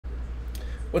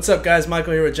What's up, guys?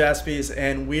 Michael here with Jaspys,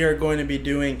 and we are going to be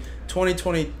doing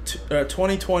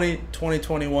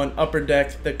 2020-2021 Upper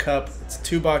Deck, the Cup. It's a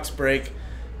 2-box break,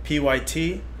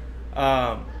 PYT.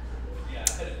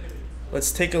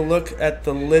 Let's take a look at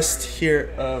the list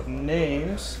here of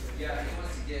names.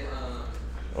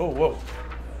 Oh, whoa.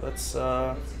 Let's,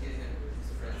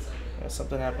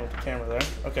 something happened with the camera there.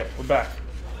 Okay, we're back.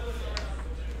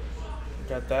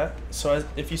 Got that. So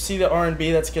if you see the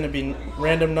R&B, that's going to be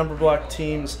random number block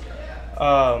teams.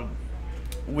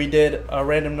 We did a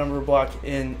random number block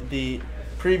in the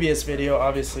previous video.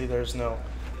 Obviously, there's no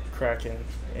Kraken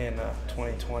in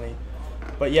 2020.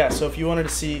 But yeah, so if you wanted to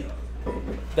see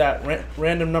that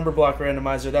random number block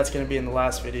randomizer, that's going to be in the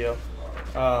last video.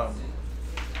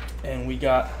 And we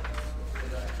got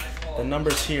the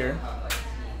numbers here.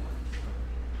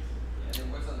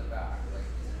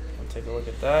 We'll take a look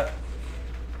at that.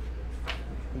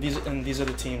 These are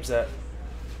the teams that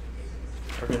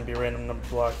are going to be random number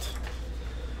blocked.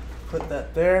 Put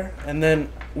that there, and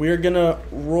then we're going to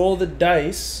roll the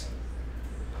dice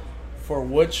for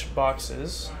which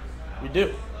boxes we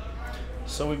do.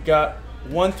 So we've got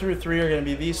 1 through 3 are going to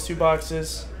be these 2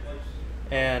 boxes,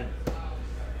 and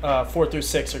 4 through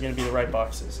 6 are going to be the right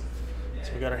boxes.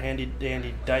 So we got our handy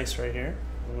dandy dice right here.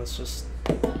 And let's just,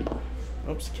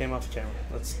 oops, it came off the camera.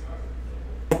 Let's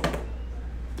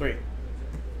 3.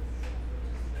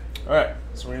 Alright,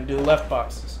 so we're going to do the left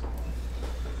boxes.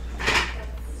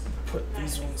 Put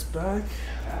these ones back.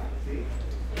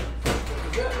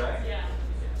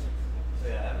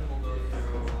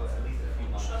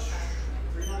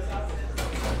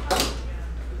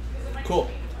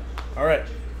 Cool. Alright.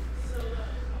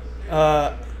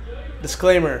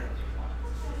 Disclaimer.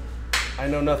 I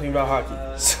know nothing about hockey,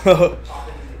 so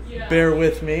bear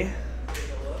with me.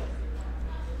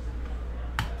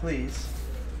 Please.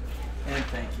 And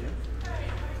thank you.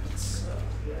 Let's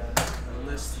add a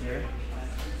list here.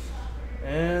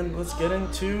 And let's get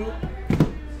into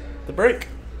the break.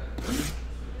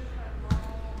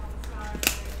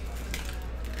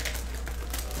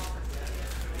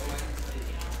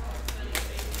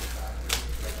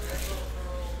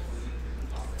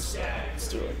 Let's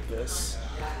do it like this.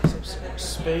 Let's have some more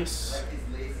space.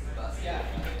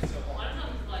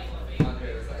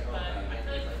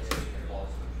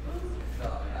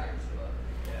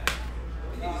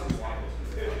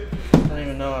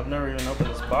 No, I've never even opened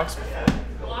this box before.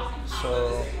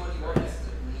 So,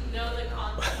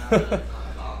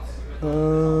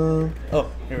 oh,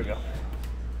 here we go.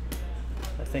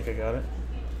 I think I got it.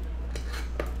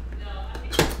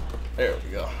 There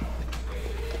we go.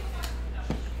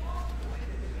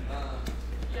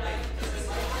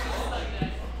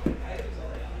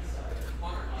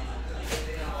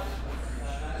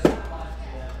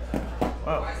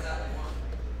 Wow.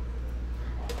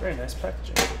 Very nice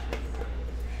packaging.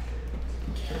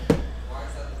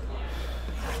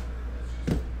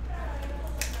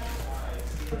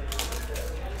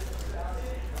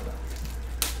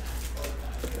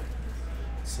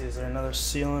 See, is there another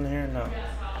seal in here? No.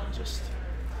 Just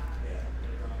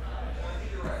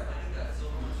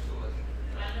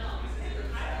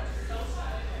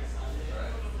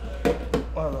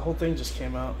wow, the whole thing just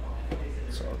came out.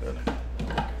 It's all good.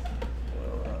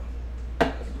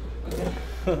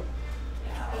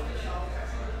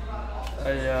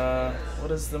 Well,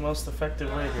 what is the most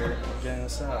effective way here of getting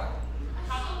this out?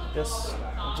 I guess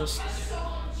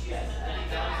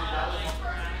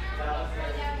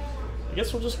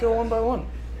we'll just go one by one.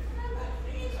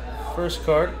 First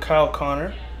card, Kyle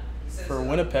Connor for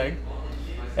Winnipeg.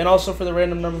 And also for the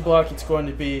random number block, it's going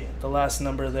to be the last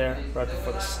number there, right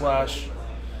before the slash.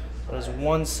 So it's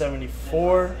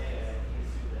 174,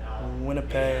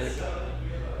 Winnipeg.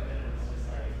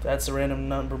 That's the random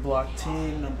number block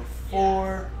team. Number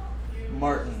 4,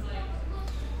 Martin.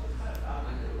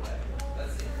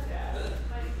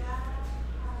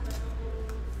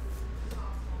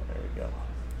 There we go.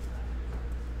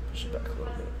 Push it back a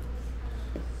little bit.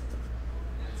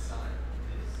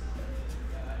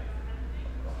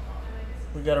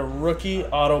 We got a rookie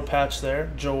auto patch there,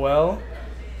 Joel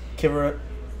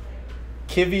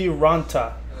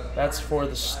Kiviranta. That's for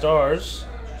the Stars.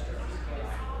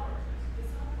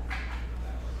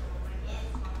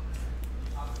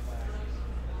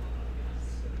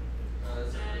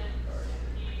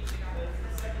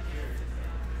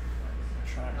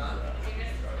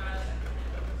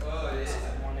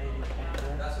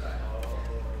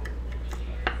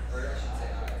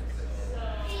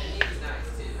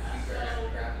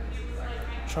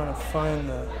 Trying to find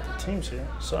the teams here.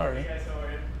 Sorry.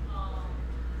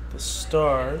 The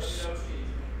Stars.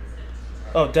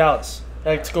 Oh, Dallas.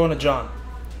 It's going to John,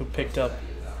 who picked up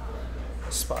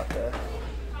spot there.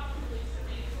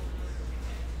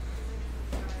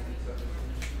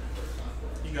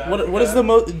 What is the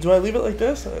most? Do I leave it like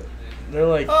this? They're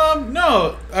like.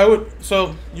 No, I would.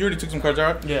 So you already took some cards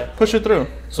out. Yeah. Push it through.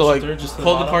 So like, just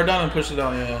hold the card down and push it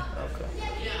down. Yeah. Okay.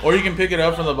 Or you can pick it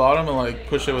up from the bottom and like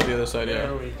push it with the other side. Yeah.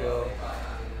 There we go.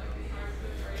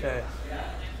 Okay.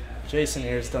 Jason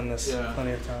here has done this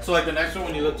plenty of times. So like the next one,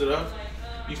 when you lift it up,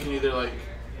 you can either like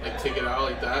take it out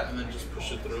like that and then just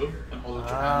push it through and hold it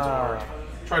with your hands, or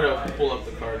try to pull up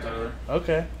the cards out of there.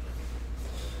 Okay.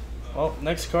 Well,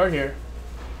 next card here.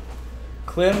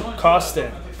 Clem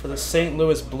Costin for the St.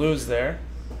 Louis Blues there.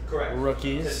 Correct.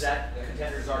 Rookies. That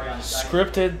contender's already on the side.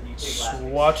 Scripted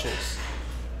swatches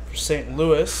for St.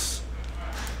 Louis.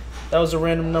 That was a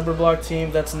random number block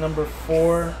team. That's number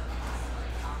 4.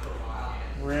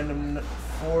 Random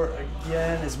 4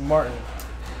 again is Martin.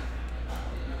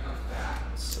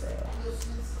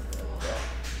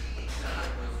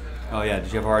 Oh yeah,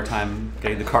 did you have a hard time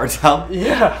getting the cards out?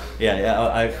 Yeah. Yeah.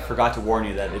 I forgot to warn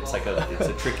you that it's a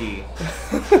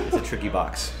tricky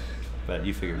box, but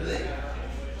you figured it out.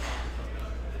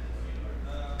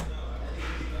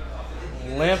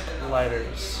 Lamp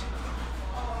lighters.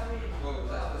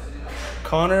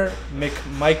 Connor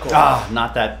McMichael. Ah,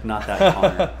 not that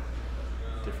Connor.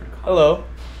 Different Connor. Hello,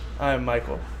 I am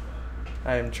Michael.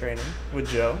 I am training with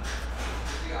Joe.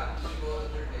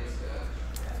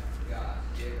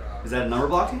 Is that a number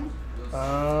block team?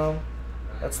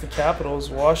 That's the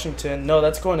Capitals. Washington. No,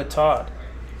 that's going to Todd.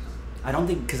 I don't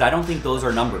think those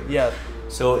are numbered. Yeah.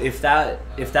 So if that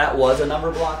was a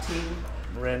number block team,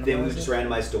 Randomized. then we would just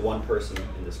randomize to one person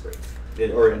in this break,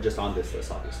 or just on this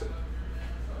list, obviously.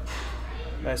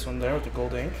 Nice one there with the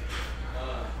gold ink.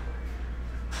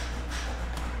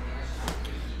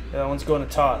 Yeah, that one's going to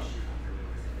Todd.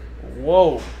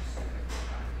 Whoa.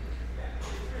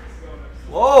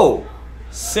 Whoa!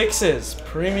 6s,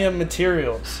 premium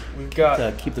materials. We've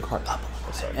got. Keep the card up.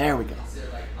 There we go.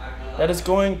 That is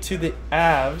going to the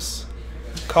Avs,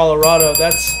 Colorado.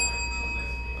 That's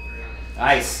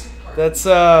Nice. going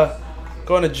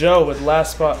to Joe with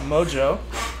last spot mojo.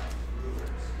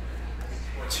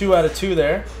 2 out of 2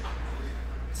 there.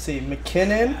 Let's see,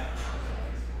 McKinnon,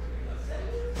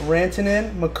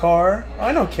 Rantanen, Makar. Oh,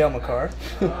 I know Kale Makar.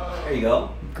 There you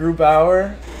go.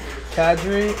 Grubauer,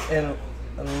 Kadri, and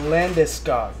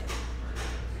Landeskog.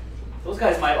 Those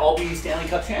guys might all be Stanley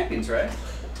Cup champions, right?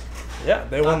 Yeah,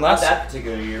 they won Not last. that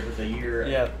particular year, but the year.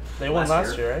 Yeah, they won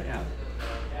last year, right? Yeah.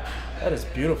 That is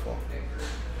beautiful.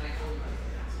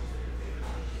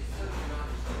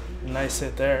 Nice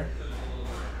hit there.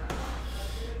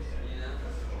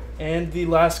 And the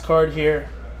last card here,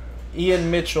 Ian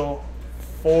Mitchell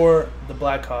for the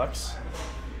Blackhawks.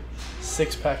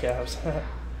 6-pack abs.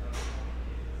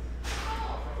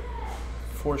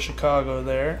 For Chicago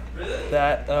there.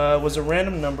 That was a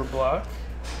random number block.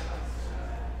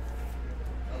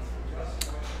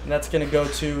 And that's going to go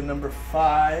to number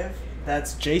 5.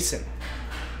 That's Jason.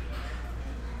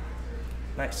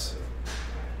 Nice.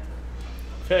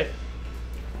 Okay.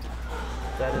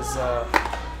 That is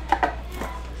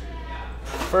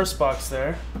first box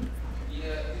there.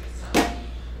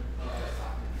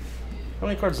 How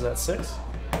many cards is that? 6?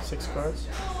 6 cards?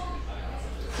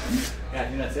 Yeah, I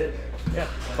think that's it. Yeah.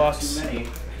 Box Too many.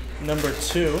 number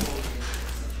 2.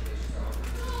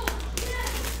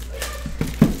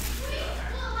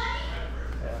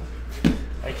 Yeah.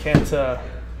 I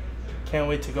can't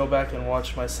wait to go back and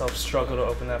watch myself struggle to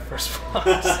open that first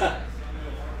box.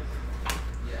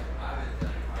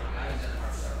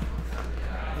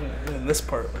 And this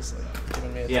part was like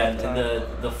giving me a tough time. And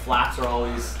the flats are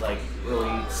always like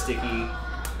really sticky.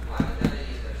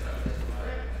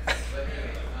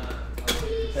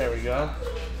 There we go.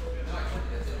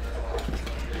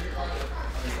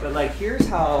 But like here's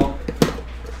how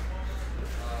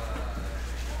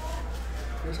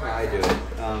I do it.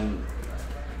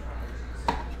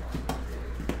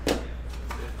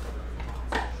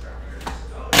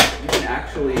 You can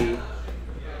actually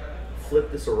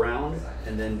flip this around,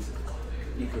 and then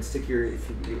you can stick your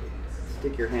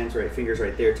fingers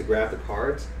right there to grab the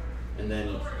cards, and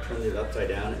then turn it upside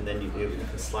down, and then you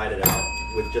can slide it out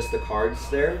with just the cards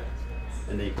there,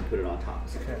 and then you can put it on top.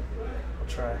 Okay, I'll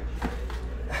try.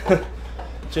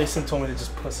 Jason told me to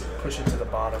just push it to the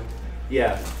bottom.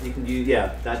 Yeah, you can do.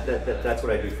 Yeah, that's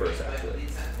what I do first, actually.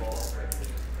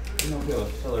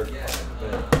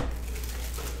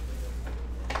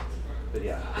 But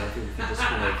yeah, I think if you just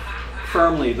kind of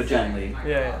firmly but gently.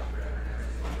 Yeah.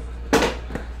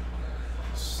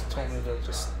 Just told me to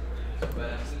just.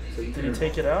 So you Did he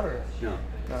take it out or? No.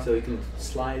 No. So you can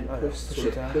slide, Oh, push, push sort it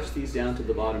of down. push these down to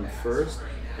the bottom first,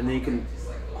 and then you can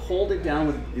hold it down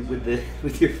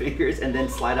with your fingers, and then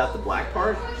slide out the black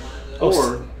part. Oh,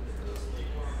 Or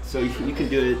so you can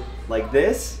do it like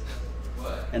this,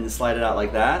 and then slide it out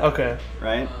like that. Okay.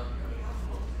 Right.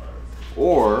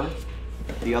 Or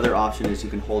the other option is you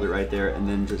can hold it right there, and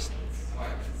then just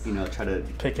try to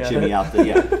Pick at jimmy it. out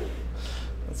the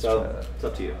Let's So try that. it's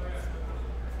up to you.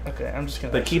 Okay, I'm just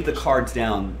gonna. But keep the cards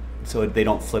down so they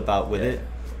don't flip out with it.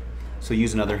 So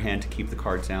use another hand to keep the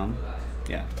cards down.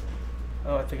 Yeah.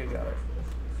 Oh, I think I got it.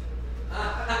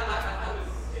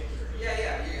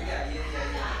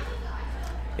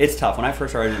 It's tough. When I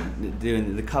first started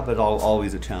doing the cup, is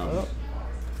always a challenge. Oh.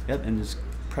 Yep, and just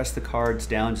press the cards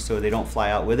down just so they don't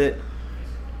fly out with it.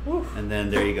 Woo. And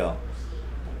then there you go.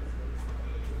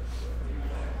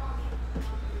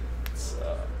 Let's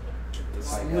get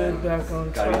this lid back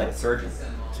on Gotta be like a top. surgeon.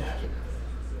 Dude,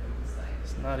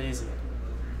 it's not easy.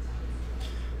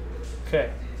 Okay.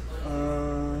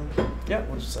 Yeah,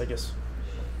 we'll just, I guess.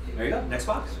 There you go. Next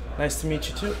box. Nice to meet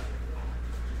you too.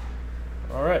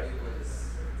 All right.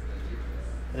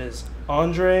 It is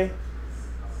Andrei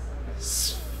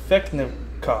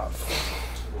Svechnikov.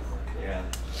 Yeah.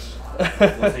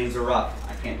 Those names are rough.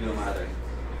 I can't do them either.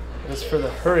 This is for the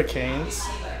Hurricanes.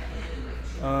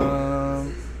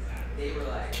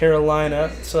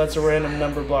 Carolina. So that's a random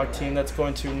number block team. That's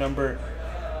going to number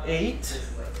 8.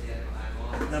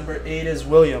 Number 8 is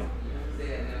William.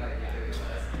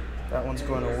 That one's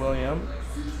going to William.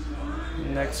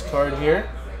 Next card here.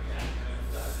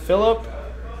 Philip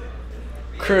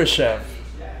Khrushchev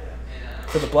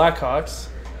for the Blackhawks.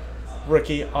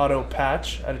 Rookie auto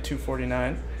patch out of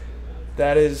 249.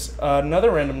 That is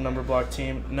another random number block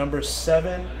team. Number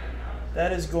 7.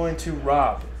 That is going to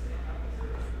Rob.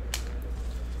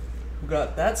 Who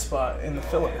got that spot in the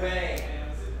Philip.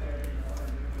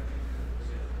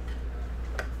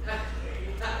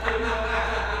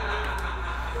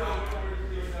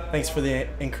 Thanks for the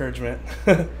encouragement.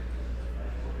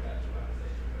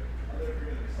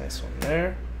 Nice one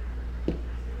there.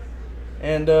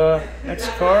 And next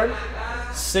card,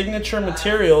 Signature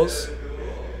Materials,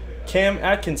 Cam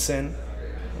Atkinson.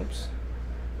 Oops.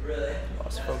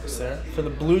 Lost focus there. For the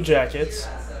Blue Jackets.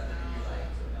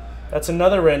 That's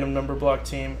another random number block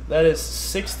team. That is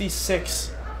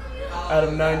 66 out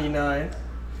of 99.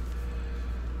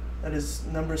 That is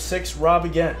number 6, Rob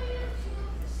again.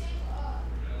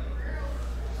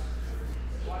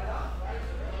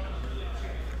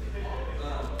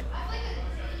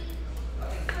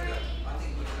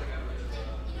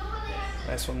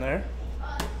 Nice one there.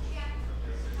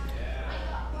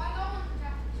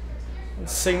 And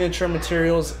Signature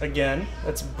Materials again.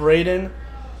 That's Braden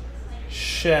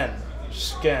Shen.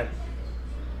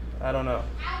 I don't know.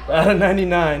 Out of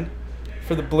 99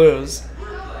 for the Blues.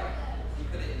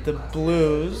 The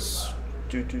Blues.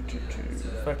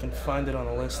 If I can find it on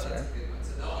the list here.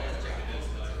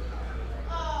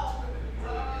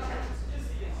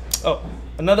 Oh,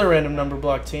 another random number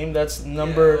block team. That's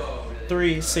number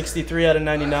 3, 63 out of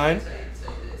 99.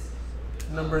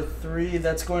 Number 3,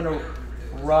 that's going to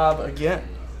Rob again.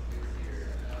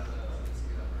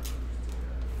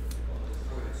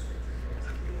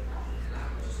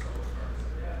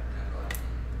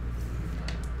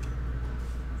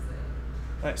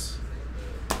 Nice.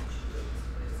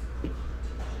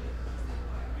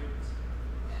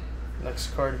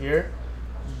 Next card here.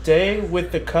 Day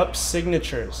with the Cup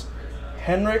signatures.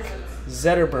 Henrik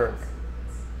Zetterberg.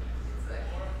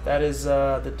 That is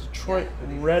the Detroit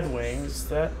Red Wings.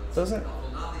 That doesn't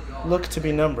look to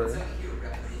be numbered.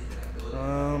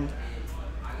 Let's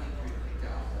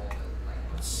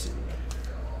see.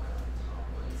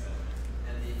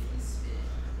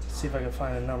 See if I can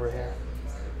find a number here.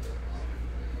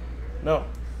 No.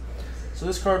 So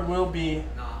this card will be,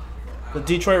 the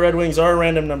Detroit Red Wings are a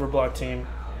random number block team.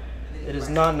 It is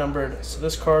not numbered, so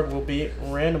this card will be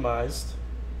randomized.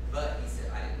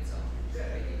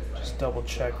 Just double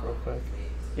check real quick.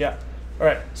 Yeah. All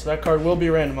right, so that card will be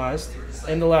randomized.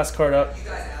 And the last card up,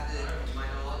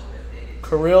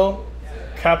 Kirill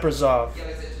Kaprizov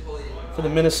for the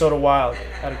Minnesota Wild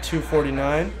out of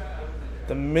 249.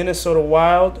 The Minnesota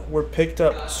Wild were picked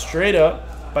up straight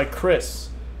up by Chris.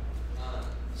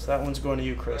 So that one's going to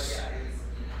you, Chris.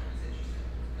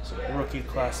 So rookie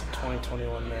class of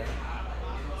 2021 there.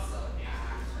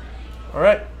 All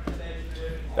right,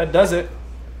 that does it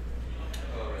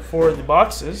for the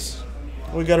boxes.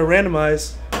 We got to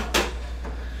randomize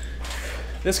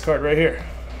this card right here.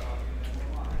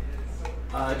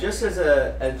 Just as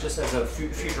a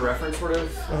future reference sort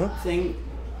of thing,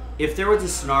 if there was a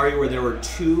scenario where there were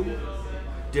 2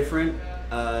 different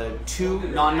 2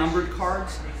 non-numbered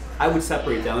cards, I would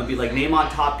separate them. It'd be like name on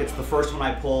top gets the first one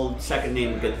I pulled, second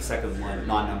name would get the second one,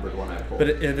 non-numbered one I pulled. But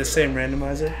in the same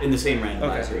randomizer? In the same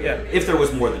randomizer, Okay, yeah. yeah. If there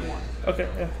was more than one. Okay,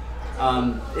 yeah.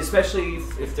 Especially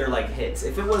if they're like hits.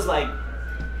 If it was like,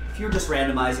 if you're just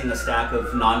randomizing a stack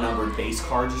of non-numbered base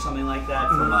cards or something like that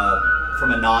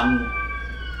from a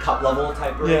non-cup level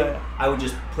type array, Yeah. I would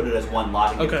just put it as one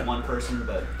lot and give it Okay. to one person,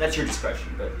 but that's your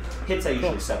discretion. But hits I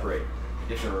usually separate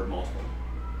if there are multiple.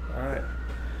 All right.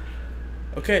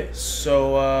 Okay,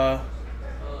 so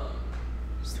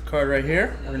it's the card right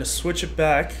here. We're gonna switch it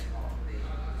back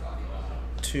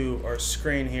to our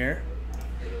screen here.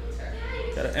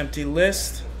 Got an empty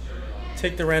list.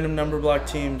 Take the random number block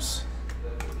teams,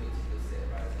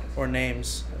 or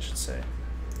names, I should say.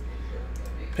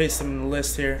 Paste them in the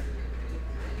list here.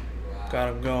 Got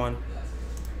them going.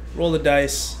 Roll the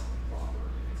dice.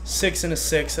 6 and a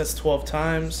 6, that's 12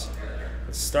 times.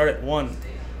 Let's start at 1,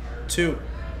 2,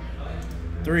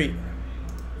 3,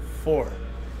 4,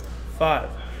 5,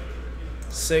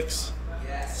 6,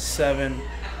 7,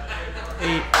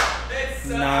 8,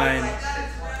 9,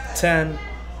 10,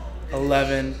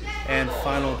 11, and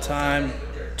final time,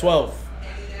 12.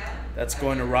 That's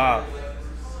going to Rob.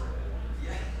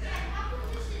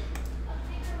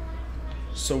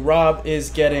 So Rob is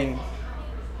getting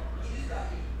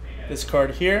this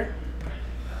card here.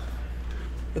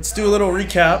 Let's do a little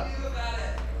recap.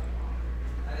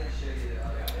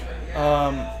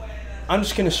 I'm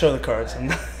just gonna show the cards.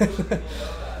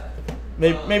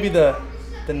 maybe the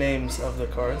names of the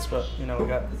cards, but you know, we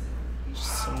got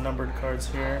just some numbered cards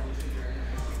here,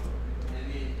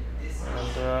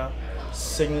 and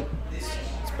let's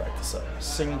back this up.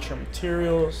 Signature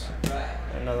materials,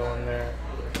 another one there.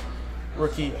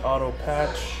 Rookie auto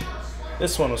patch.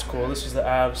 This one was cool. This was the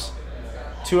Avs.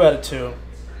 2 out of 2.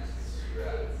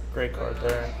 Great card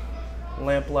there.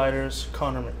 Lamplighters,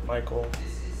 Connor McMichael.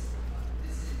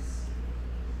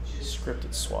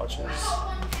 Scripted swatches.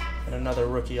 And another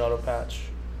rookie auto patch.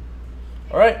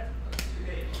 Alright.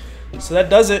 So that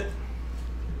does it.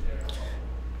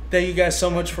 Thank you guys so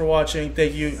much for watching.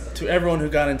 Thank you to everyone who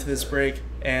got into this break.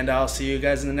 And I'll see you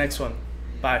guys in the next one.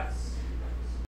 Bye.